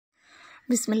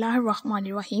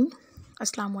बिस्मिल्लाहिर्रहमानिर्रहीम।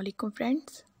 अस्सलाम वालेकुम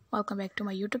friends, welcome back to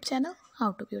my YouTube channel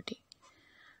how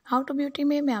to beauty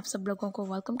में मैं आप सब लोगों को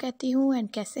वेलकम कहती हूँ। एंड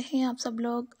कैसे हैं आप सब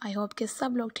लोग? आई होप कि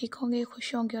सब लोग ठीक होंगे,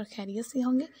 खुश होंगे और खैरियत से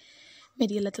होंगे।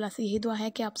 मेरी अल्लाह ताला से यही दुआ है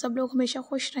कि आप सब लोग हमेशा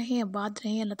खुश रहें, आबाद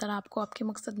रहें। अल्लाह ताला आपको आपके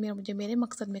मकसद में और मुझे मेरे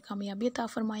मकसद में कामयाबी अता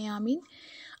फरमाए, आमीन।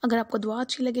 अगर आपको दुआ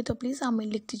अच्छी लगे तो प्लीज़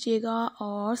आमीन लिख दीजिएगा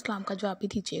और सलाम का जवाब भी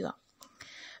दीजिएगा।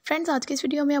 फ्रेंड्स, आज की इस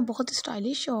वीडियो में आप बहुत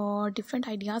स्टाइलिश और डिफरेंट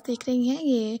आइडियाज़ देख रही हैं।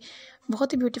 ये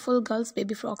बहुत ही ब्यूटीफुल गर्ल्स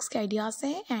बेबी फ्रॉक्स के आइडियाज़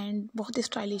हैं एंड बहुत ही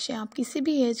स्टाइलिश हैं। आप किसी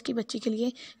भी एज की बच्ची के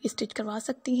लिए स्टिच करवा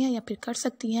सकती हैं या फिर कर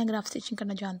सकती हैं अगर आप स्टिचिंग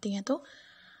करना जानती हैं तो।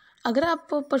 अगर आप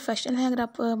प्रोफेशनल हैं, अगर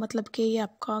आप मतलब कि ये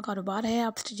आपका कारोबार है,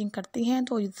 आप स्टिचिंग करती हैं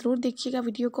तो ज़रूर देखिएगा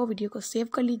वीडियो को सेव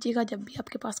कर लीजिएगा। जब भी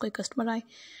आपके पास कोई कस्टमर आए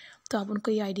तो आप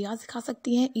उनको ये आइडियाज़ सिखा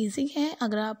सकती हैं। इजी हैं,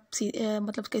 अगर आप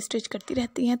मतलब कि स्टिच करती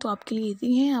रहती हैं तो आपके लिए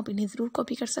इजी हैं, आप इन्हें ज़रूर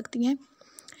कॉपी कर सकती हैं।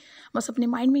 बस अपने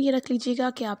माइंड में ये रख लीजिएगा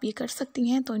कि आप ये कर सकती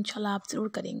हैं तो इंशाल्लाह आप ज़रूर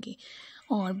करेंगी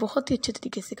और बहुत ही अच्छे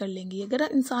तरीके से कर लेंगी। अगर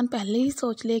इंसान पहले ही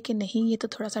सोच ले कि नहीं ये तो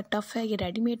थोड़ा सा टफ़ है, ये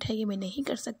रेडीमेड है, ये मैं नहीं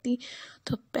कर सकती,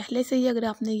 तो पहले से ही अगर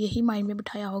आपने यही माइंड में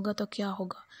बिठाया होगा तो क्या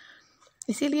होगा।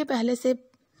 इसीलिए पहले से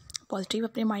पॉजिटिव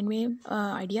अपने माइंड में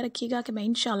आइडिया रखिएगा कि मैं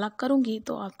इंशाल्लाह करूँगी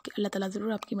तो आपकी अल्लाह ताला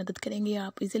ज़रूर आपकी मदद करेंगे,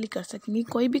 आप इजीली कर सकेंगी।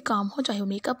 कोई भी काम हो, चाहे वो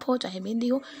मेकअप हो, चाहे मेहंदी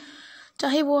हो,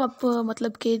 चाहे वो आप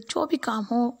मतलब कि जो भी काम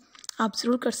हो आप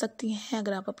ज़रूर कर सकती हैं।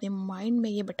 अगर आप अपने माइंड में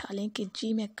ये बैठा लें कि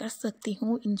जी मैं कर सकती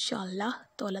हूँ इंशाल्लाह,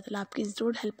 तो अल्लाह ताला आपकी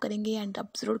ज़रूर हेल्प करेंगे एंड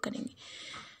आप ज़रूर करेंगे।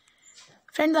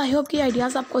 फ्रेंड्स, आई होप कि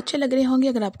आइडियाज़ आपको अच्छे लग रहे होंगे।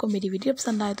 अगर आपको मेरी वीडियो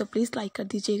पसंद आए तो प्लीज़ लाइक कर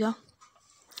दीजिएगा।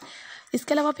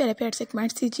 इसके अलावा प्यारे प्यारे से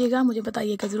कमेंट्स दीजिएगा, मुझे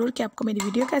बताइएगा ज़रूर कि आपको मेरी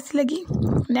वीडियो कैसी लगी।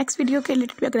 नेक्स्ट वीडियो के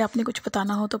रिलेटेड भी अगर आपने कुछ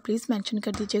बताना हो तो प्लीज़ मेंशन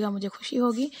कर दीजिएगा, मुझे खुशी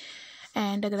होगी।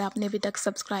 एंड अगर आपने अभी तक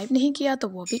सब्सक्राइब नहीं किया तो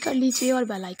वो भी कर लीजिए और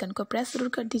बेल आइकन को प्रेस ज़रूर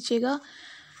कर दीजिएगा।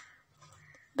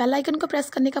 बेल आइकन को प्रेस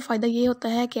करने का फ़ायदा ये होता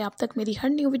है कि आप तक मेरी हर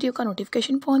न्यू वीडियो का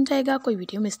नोटिफिकेशन पहुंच जाएगा, कोई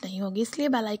वीडियो मिस नहीं होगी, इसलिए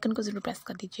बेल आइकन को ज़रूर प्रेस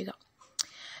कर दीजिएगा।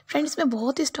 फ्रेंड्स, इसमें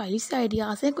बहुत ही स्टाइलिश से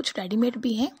आइडियाज़ हैं, कुछ रेडीमेड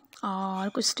भी हैं और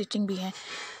कुछ स्टिचिंग भी हैं।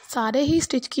 सारे ही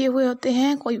स्टिच किए हुए होते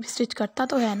हैं, कोई भी स्टिच करता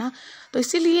तो है ना, तो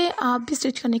इसीलिए आप भी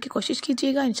स्टिच करने की कोशिश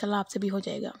कीजिएगा, इंशाल्लाह आपसे भी हो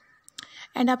जाएगा।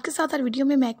 एंड आपके साथ हर वीडियो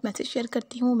में मैं एक मैसेज शेयर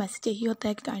करती हूँ। मैसेज यही होता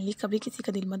है कि काइंडली कभी किसी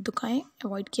का दिल मत दुखाएं,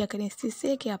 अवॉइड किया करें इस चीज़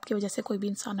से कि आपकी वजह से कोई भी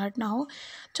इंसान हर्ट ना हो,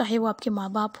 चाहे वो आपके माँ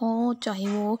बाप हों, चाहे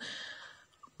वो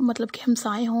मतलब कि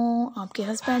हमसाए हों, आपके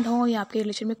हस्बैंड हों या आपके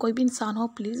रिलेशन में कोई भी इंसान हो।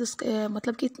 प्लीज़ उसके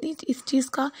मतलब कि इतनी इस चीज़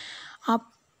का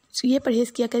आप ये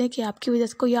परहेज़ किया करें कि आपकी वजह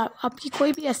से कोई आपकी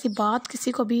कोई भी ऐसी बात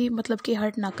किसी को भी मतलब कि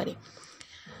हर्ट ना करे।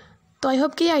 तो आई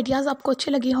होप कि ये आइडियाज़ आपको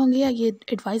अच्छे लगे होंगे या ये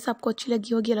एडवाइस आपको अच्छी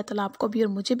लगी होगी। अल्लाह ताला आपको भी और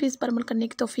मुझे भी इस पर अमल करने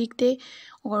की तौफीक दे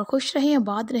और खुश रहें,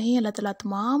 आबाद रहें। अल्लाह ताला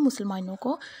तमाम मुसलमानों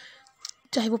को,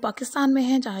 चाहे वो पाकिस्तान में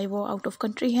हैं, चाहे वो आउट ऑफ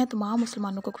कंट्री हैं, तमाम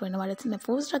मुसलमानों को कोरोना वायरस से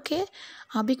महफूज रखे।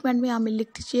 आप भी कमेंट में आमीन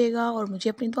लिख दीजिएगा और मुझे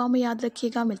अपनी दुआ में याद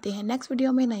रखिएगा। मिलते हैं नेक्स्ट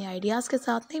वीडियो में नए आइडियाज़ के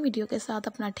साथ, नई वीडियो के साथ।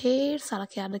 अपना ढेर सारा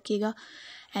ख्याल रखिएगा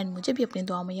एंड मुझे भी अपनी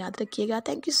दुआ में याद रखिएगा।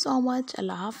 Thank you so much.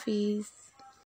 अल्लाह हाफिज़।